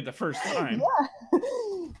like the first time. Yeah,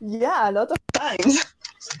 yeah, a lot of times.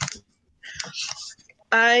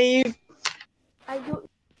 I I do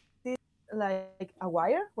this like a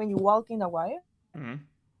wire when you walk in a wire. Mm-hmm.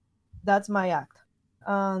 That's my act,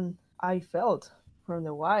 and I felt from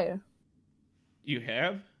the wire. You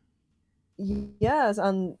have? Yes,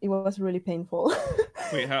 and it was really painful.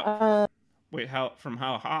 Wait, how? uh, Wait, how? From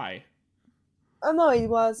how high? oh no, it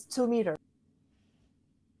was 2 meters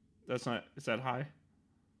That's not. Is that high?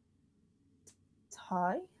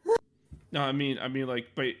 high. No, like,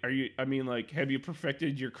 but are you? I mean, like, have you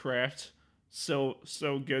perfected your craft so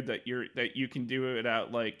good that you can do it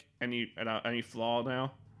without any flaw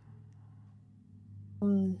now?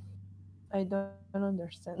 Um, I don't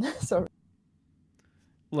understand. Sorry.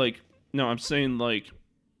 Like, no, I'm saying like,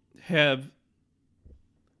 have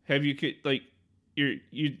have you could like,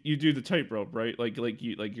 you do the tightrope right?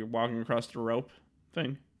 You're walking across the rope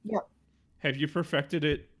thing. Yeah. Have you perfected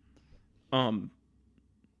it? Um,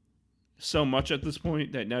 so much at this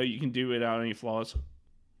point that now you can do it without any flaws.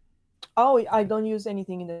 Oh, I don't use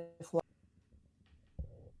anything in the floor.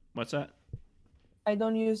 What's that? I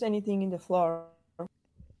don't use anything in the floor.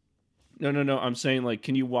 No. I'm saying like,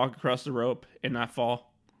 can you walk across the rope and not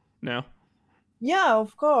fall? Now. Yeah,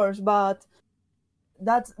 of course, but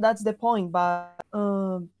that's the point. But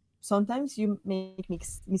sometimes you make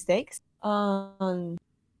mistakes, and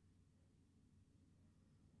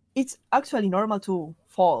it's actually normal to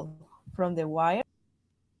fall from the wire.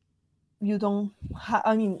 You don't.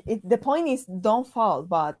 I mean, the point is don't fall,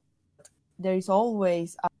 but there is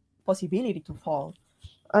always a possibility to fall.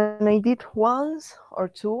 And I did once or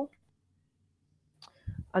two,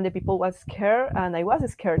 and the people was scared, and I was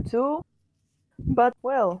scared too. But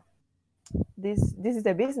well, this is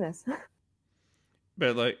the business.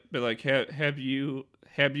 But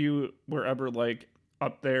have you were ever like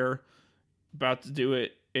up there about to do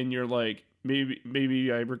it and you're like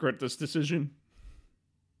maybe I regret this decision?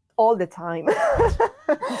 All the time.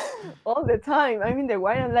 All the time. I'm in the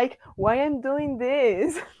wire. I'm like, why I'm doing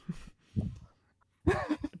this?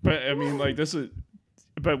 But I mean like this is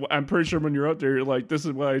but I'm pretty sure when you're up there you're like this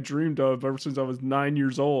is what I dreamed of ever since I was 9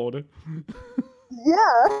 years old.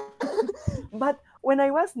 Yeah. But when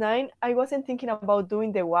I was 9, I wasn't thinking about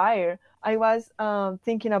doing the wire. I was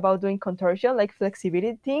thinking about doing contortion, like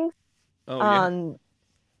flexibility things. Oh yeah. And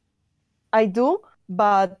I do,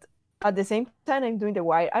 but at the same time, I'm doing the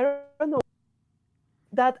wire. I don't know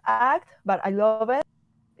that act, but I love it.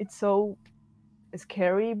 It's so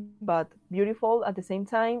scary, but beautiful at the same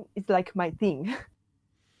time. It's like my thing.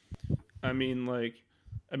 I mean like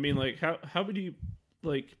how would you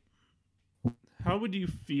like how would you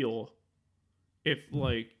feel if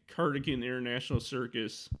like Cardigan International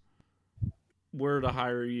Circus were to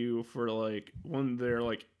hire you for like one of their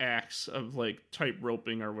like acts of like tight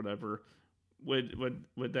roping or whatever, would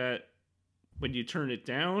that would you turn it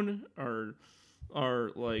down or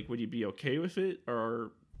like would you be okay with it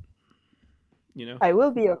or you know? I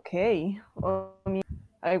will be okay. I mean,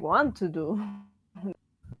 I want to do.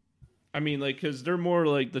 I mean like because they're more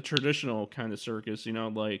like the traditional kind of circus, you know,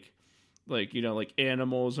 you know like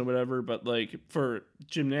animals and whatever. But like for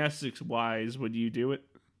gymnastics wise, would you do it?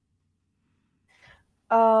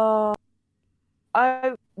 Uh,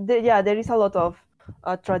 yeah, there is a lot of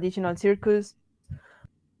traditional circus.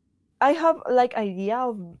 I have like idea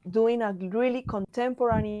of doing a really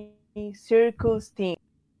contemporary circus thing.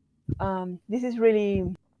 This is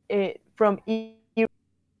really from I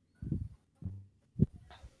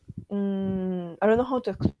don't know how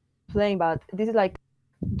to explain, but this is like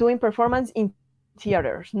doing performance in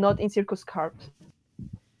theaters, not in circus cars.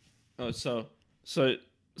 Oh, so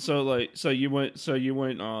you went so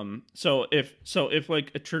if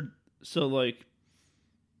like so like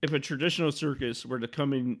if a traditional circus were to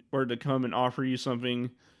come and offer you something,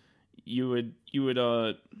 you would you would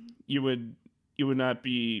not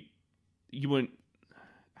be you wouldn't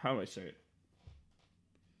how do I say it?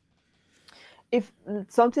 if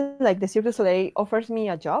something like the Cirque du Soleil offers me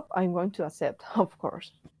a job, I'm going to accept, of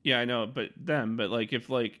course. Yeah, I know, but like if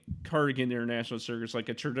like Cardigan International Circus, like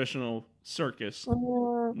a traditional circus,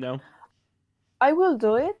 Mm, no. I will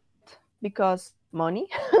do it because money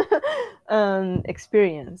and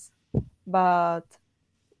experience, but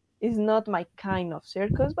it's not my kind of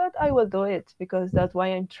circus. But I will do it because that's why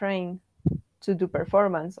I'm trained to do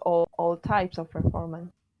performance, all types of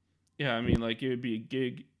performance. Yeah, I mean, like it would be a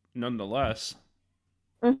gig nonetheless.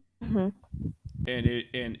 Hmm. And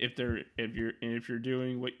if you're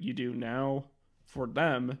doing what you do now for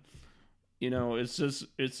them, it's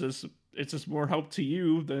just more help to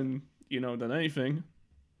you than than anything.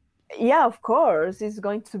 Yeah, of course, it's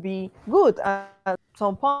going to be good at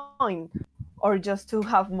some point, or just to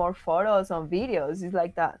have more photos and videos. It's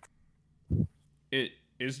like that. It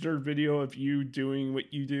is there video of you doing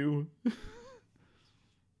what you do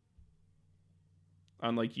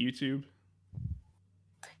on like YouTube?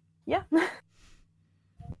 Yeah.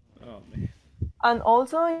 Oh man. And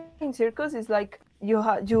also in circus, it's like you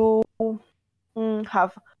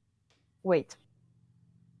have wait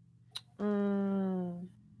mm,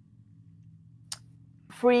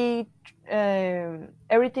 free.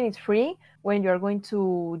 Everything is free when you are going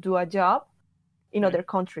to do a job in Okay. other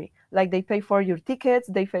country. Like they pay for your tickets,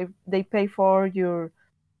 they pay for your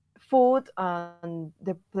food and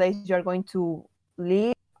the place you are going to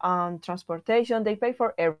live and transportation. They pay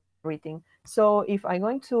for everything. So if I'm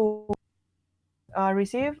going to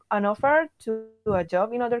receive an offer to do a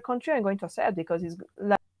job in other country, I'm going to accept because it's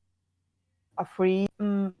like a free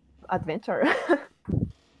adventure.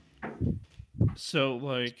 So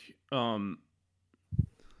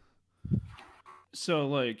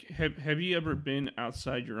like have you ever been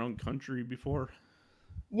outside your own country before?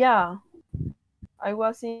 Yeah, I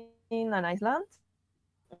was in an island,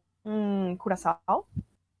 Curacao,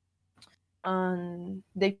 and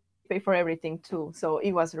they pay for everything too. So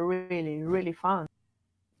it was really fun.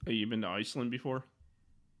 Have you been to Iceland before?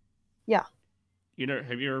 Yeah.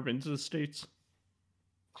 Have you ever been to the States?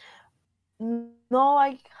 No,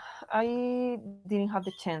 I didn't have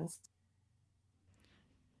the chance.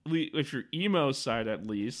 If you're emo side at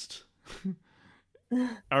least,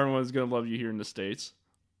 everyone's gonna love you here in the States.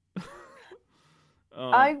 um,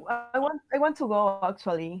 I want to go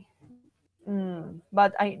actually,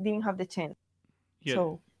 but I didn't have the chance. yeah,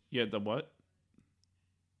 So yeah. The what?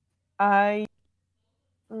 I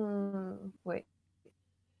wait.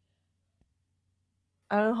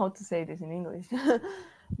 I don't know how to say this in English,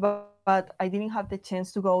 but I didn't have the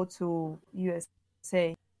chance to go to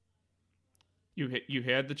USA. You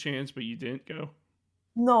had the chance, but you didn't go.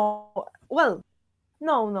 No, well,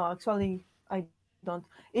 no, actually, I don't.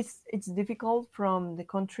 It's difficult from the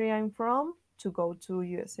country I'm from to go to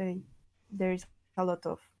USA. There is a lot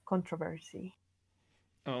of controversy.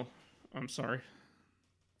 Oh, I'm sorry,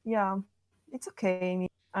 Yeah, it's okay.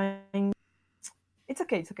 I'm. It's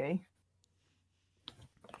okay. It's okay.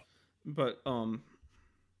 but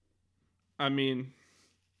I mean,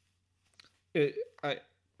 it,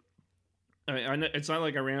 I know it's not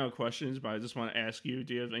like I ran out of questions, but I just want to ask you: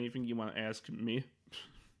 do you have anything you want to ask me?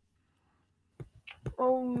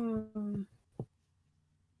 Um,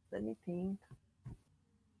 let me think.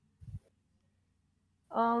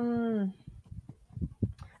 Um,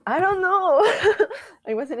 I don't know.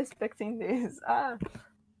 I wasn't expecting this.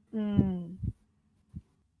 Mm.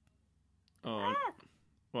 Oh,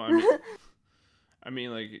 well,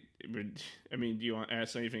 like, do you want to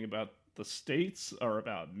ask anything about the states or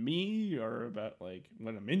about me or about like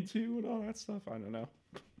what I'm into and all that stuff? I don't know.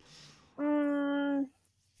 Mm,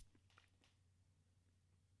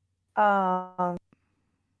 um,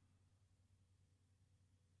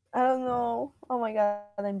 I don't know. Oh my god,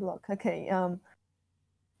 I'm blocked. Okay.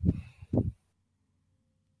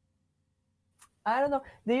 I don't know.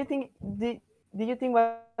 Do you think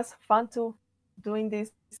was fun to doing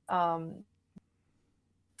this um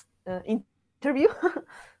interview?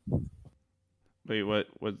 Wait, what?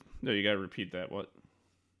 What? No, you gotta repeat that. What?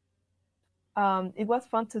 It was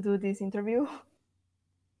fun to do this interview,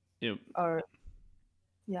 You or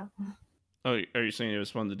yeah, Oh, are you saying it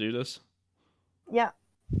was fun to do this? yeah.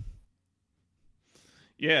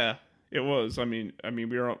 Yeah, it was.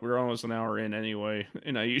 We're almost an hour in anyway,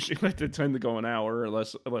 and I usually like to tend to go an hour,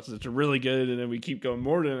 unless it's really good, and then we keep going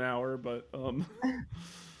more than an hour. But um,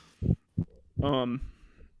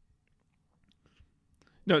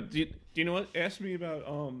 no. Do you know what? Ask me about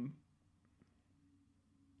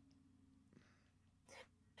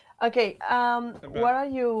Okay.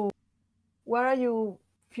 about What are you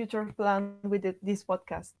future plans with this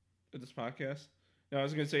podcast? this podcast. No, I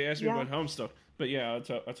was gonna say ask me Yeah. about home stuff, but yeah, I'll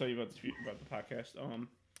tell you about the podcast.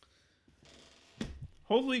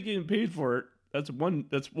 Hopefully getting paid for it. That's one.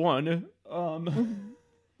 That's one. Mhm.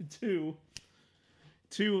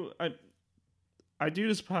 Two. I do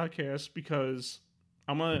this podcast because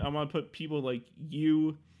I'm gonna put people like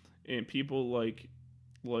you and people like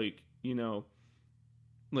you know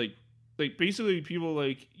like basically people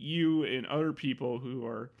like you and other people who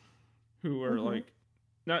are Mhm. like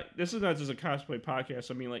not this is not just a cosplay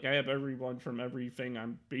podcast. I mean, like, I have everyone from everything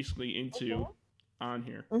I'm basically into on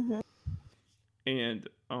here, Mhm. and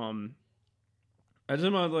I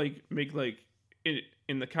just want to like make like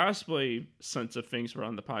in the cosplay sense of things for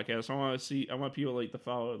on the podcast. I want people like to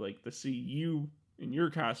follow, like, to see you in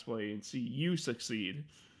your cosplay and see you succeed.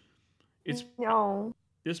 It's No.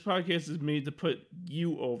 This podcast is made to put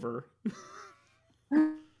you over,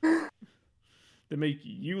 to make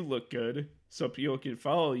you look good, so people can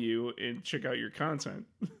follow you and check out your content.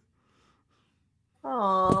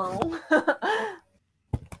 Oh.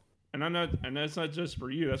 And that's not just for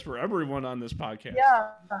you. That's for everyone on this podcast.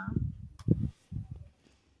 Yeah.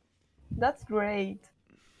 That's great.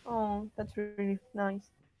 Oh, that's really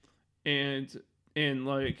nice. And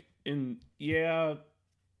yeah,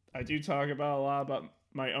 I do talk about a lot about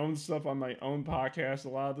my own stuff on my own podcast a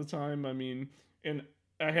lot of the time. I mean, and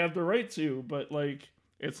I have the right to, but like,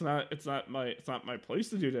 it's not my place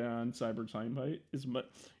to do that on Cyber Time Bite.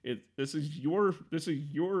 This is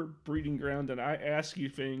your breeding ground, and I ask you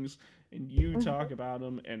things and you talk about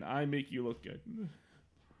them, and I make you look good.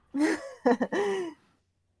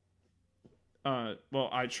 Well,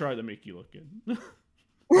 I try to make you look good.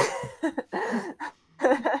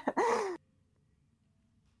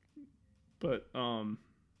 but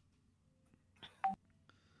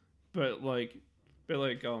but like but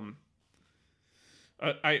like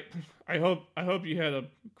I I hope you had a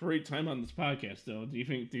great time on this podcast though. Do you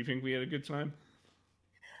think we had a good time?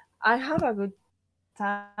 I have a good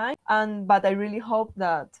time, and but I really hope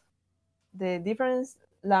that the different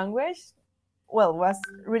language, well, was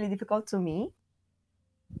really difficult to me,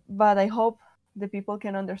 but I hope the people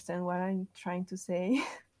can understand what I'm trying to say.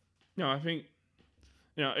 No, I think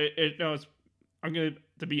no, it's I'm gonna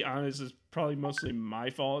to be honest, it's probably mostly my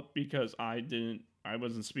fault because I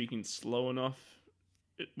wasn't speaking slow enough.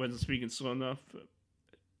 It wasn't speaking slow enough.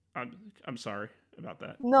 I'm sorry about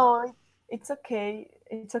that. No, it's okay.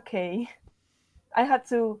 It's okay. I had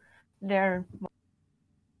to learn.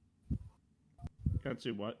 Got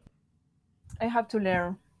to what? I have to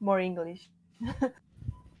learn more English.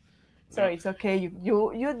 So No, it's okay. You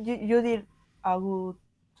did a good.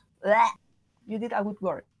 Bleh. You did a good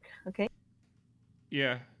work. Okay.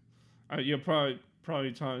 yeah, you're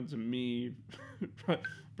probably talking to me.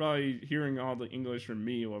 Probably hearing all the English from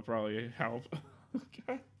me will probably help.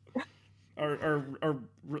 or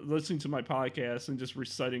listening to my podcast and just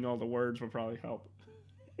reciting all the words will probably help.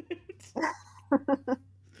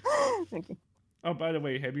 Okay. Oh, by the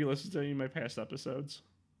way, have you listened to any of my past episodes?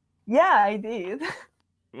 Yeah, I did.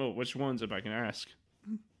 Well, which ones, if I can ask?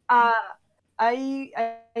 Uh, I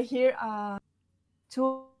hear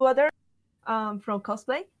two other from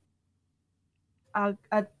cosplay.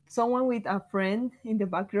 Someone with a friend in the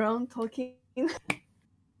background talking.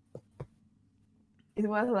 It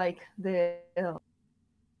was like the Are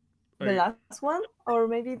last one, or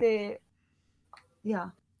maybe the yeah.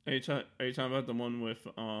 are you talking about the one with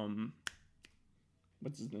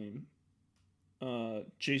what's his name?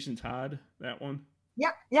 Jason Todd. That one.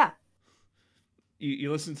 Yeah.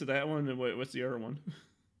 You listen to that one, and what's the other one?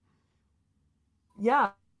 Yeah,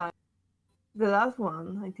 the last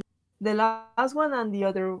one, I think. The last one and the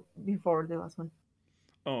other before the last one.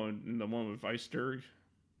 Oh, and the one with Iceberg.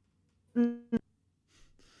 Mm.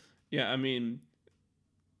 Yeah,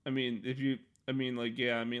 if you, like,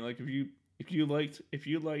 yeah, like, if you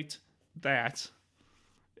liked that,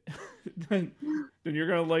 then you're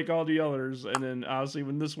gonna like all the others, and then obviously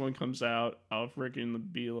when this one comes out, I'll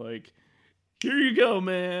freaking be like, here you go,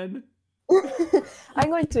 man. I'm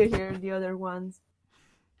going to hear the other ones.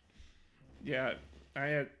 Yeah,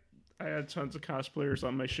 I had tons of cosplayers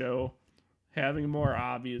on my show. Having more,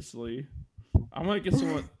 obviously. I might get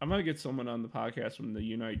someone on the podcast from the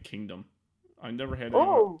United Kingdom. I never had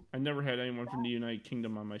anyone from the United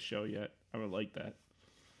Kingdom on my show yet. I would like that.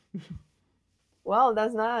 Well,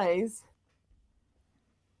 that's nice.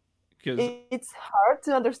 Because It's hard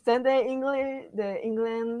to understand the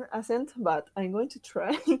England accent, but I'm going to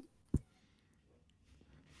try.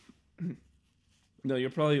 no,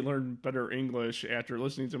 you'll probably learn better English after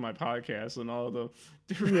listening to my podcast and all the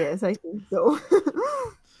different. Yes, I think so.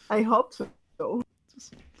 I hope so.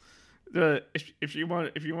 if you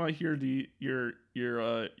want to hear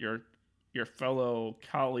your fellow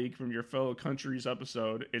colleague from your fellow country's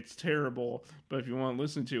episode, it's terrible. But if you want to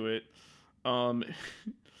listen to it, um,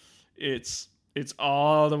 it's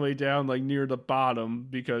all the way down like near the bottom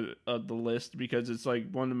because of the list, because it's like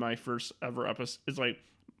one of my first ever episodes. It's like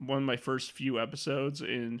one of my first few episodes,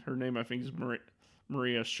 and her name I think is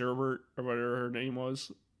Maria Sherbert or whatever her name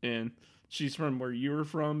was, and she's from where you were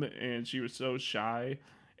from, and she was so shy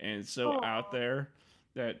and so out there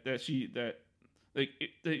that the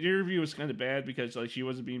interview was kind of bad because like she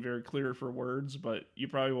wasn't being very clear for words, but you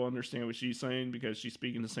probably will understand what she's saying because she's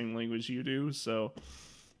speaking the same language you do, so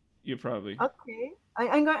you probably Okay.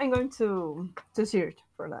 I'm going to search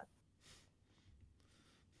for that.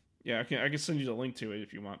 Yeah, I can send you the link to it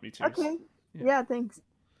if you want me to. Okay. Yeah, thanks.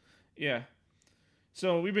 Yeah.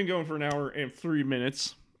 So we've been going for an hour and 3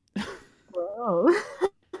 minutes. Whoa.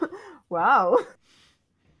 Wow.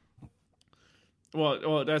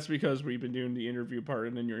 Well, that's because we've been doing the interview part,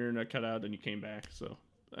 and then your internet cut out, and you came back. So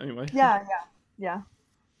anyway. Yeah.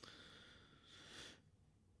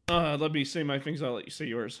 Let me say my things. I'll let you say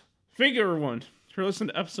yours. Thank you, everyone, for listening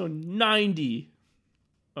to episode 90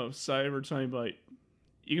 of Cyber Time Bite.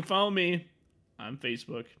 You can follow me on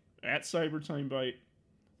Facebook at Cyber Time Bite.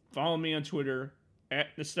 Follow me on Twitter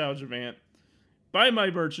at NostalgiaVant. Buy my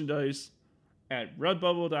merchandise at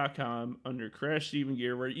redbubble.com under Crash Steven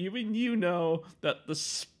Gear, where even you know that the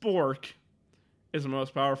Spork is the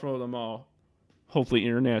most powerful of them all. Hopefully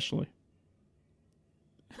internationally.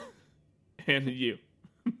 And you.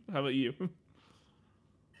 How about you?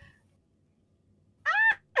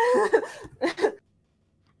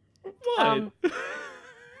 What?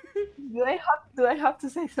 Do I have to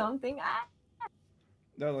say something?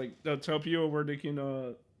 They'll tell people where they can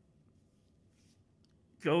go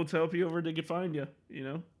tell people where they can find you, you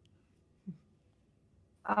know?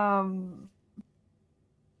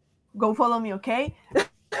 Go follow me, okay?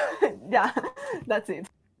 Yeah, that's it.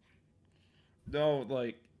 No,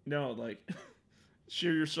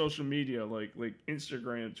 share your social media, like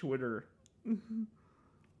Instagram, Twitter.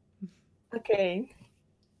 Okay.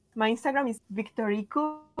 My Instagram is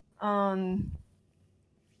Victorico.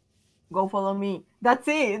 Go follow me. That's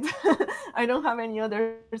it. I don't have any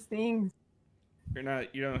other things. You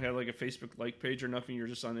don't have like a Facebook like page or nothing. You're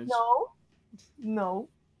just on Instagram. No.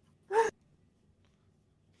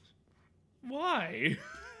 Why?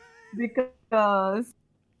 Because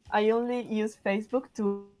I only use Facebook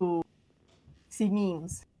to see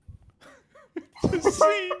memes.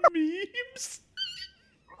 See memes?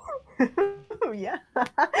 Yeah.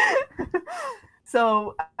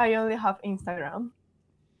 So I only have Instagram.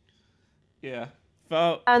 Yeah.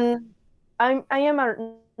 And I am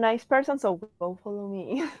a nice person, so go follow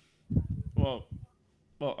me. Well,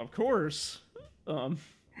 of course. Of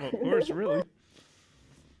course, really.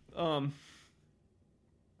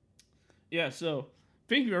 Yeah, so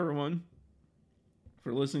thank you everyone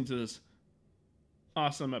for listening to this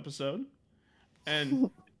awesome episode. And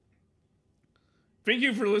thank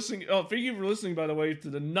you for listening. Oh, thank you for listening, by the way, to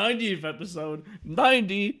the 90th episode.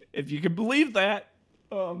 90, if you can believe that.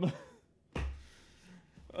 Oh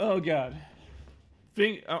God.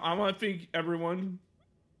 I want to thank everyone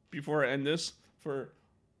before I end this for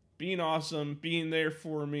being awesome, being there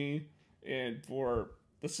for me, and for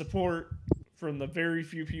the support from the very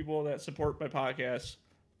few people that support my podcast.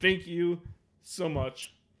 Thank you so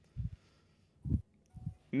much.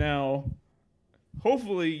 Now,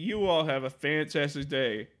 hopefully you all have a fantastic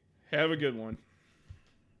day. Have a good one.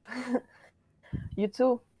 You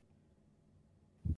too.